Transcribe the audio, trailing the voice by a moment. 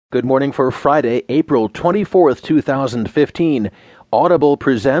Good morning for Friday, April 24th, 2015. Audible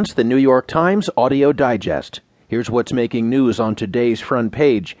presents the New York Times Audio Digest. Here's what's making news on today's front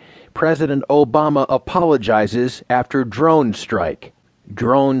page. President Obama apologizes after drone strike.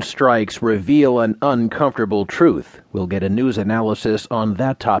 Drone strikes reveal an uncomfortable truth. We'll get a news analysis on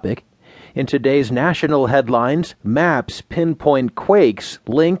that topic. In today's national headlines, maps pinpoint quakes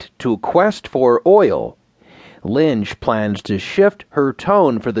linked to quest for oil. Lynch plans to shift her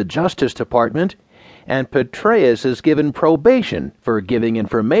tone for the Justice Department, and Petraeus is given probation for giving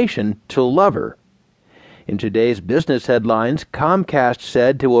information to lover. In today's business headlines, Comcast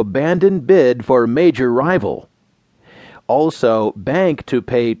said to abandon bid for major rival. Also, bank to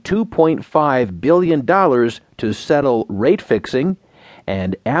pay $2.5 billion to settle rate fixing,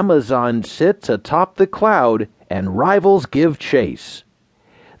 and Amazon sits atop the cloud and rivals give chase.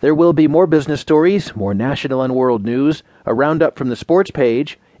 There will be more business stories, more national and world news, a roundup from the sports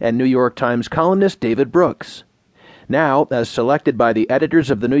page, and New York Times columnist David Brooks. Now, as selected by the editors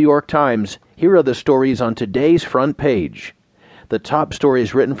of the New York Times, here are the stories on today's front page. The top story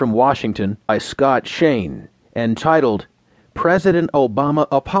is written from Washington by Scott Shane, entitled, President Obama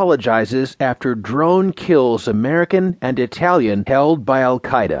apologizes after drone kills American and Italian held by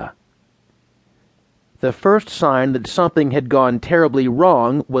Al-Qaeda. The first sign that something had gone terribly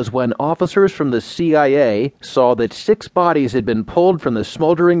wrong was when officers from the CIA saw that 6 bodies had been pulled from the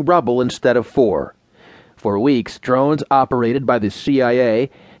smoldering rubble instead of 4. For weeks, drones operated by the CIA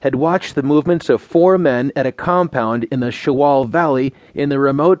had watched the movements of 4 men at a compound in the Shawal Valley in the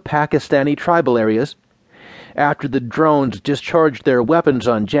remote Pakistani tribal areas. After the drones discharged their weapons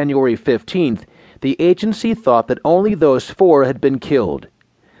on January 15th, the agency thought that only those 4 had been killed.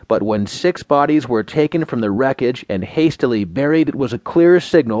 But when 6 bodies were taken from the wreckage and hastily buried, it was a clear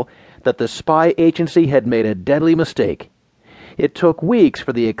signal that the spy agency had made a deadly mistake. It took weeks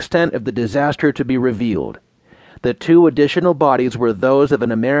for the extent of the disaster to be revealed. The 2 additional bodies were those of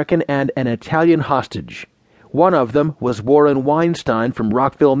an American and an Italian hostage. One of them was Warren Weinstein from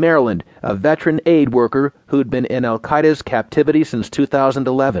Rockville, Maryland, a veteran aid worker who'd been in Al-Qaeda's captivity since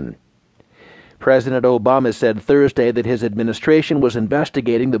 2011. President Obama said Thursday that his administration was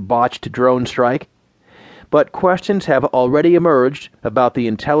investigating the botched drone strike. But questions have already emerged about the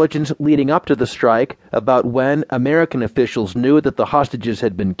intelligence leading up to the strike, about when American officials knew that the hostages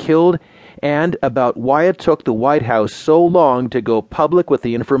had been killed, and about why it took the White House so long to go public with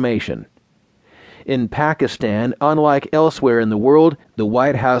the information. In Pakistan, unlike elsewhere in the world, the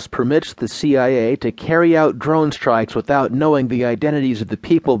White House permits the CIA to carry out drone strikes without knowing the identities of the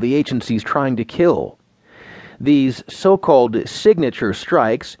people the agency is trying to kill. These so-called signature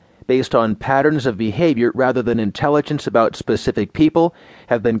strikes, based on patterns of behavior rather than intelligence about specific people,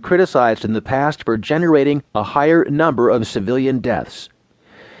 have been criticized in the past for generating a higher number of civilian deaths.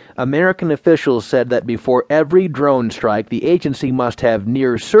 American officials said that before every drone strike, the agency must have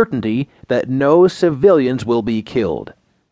near certainty that no civilians will be killed.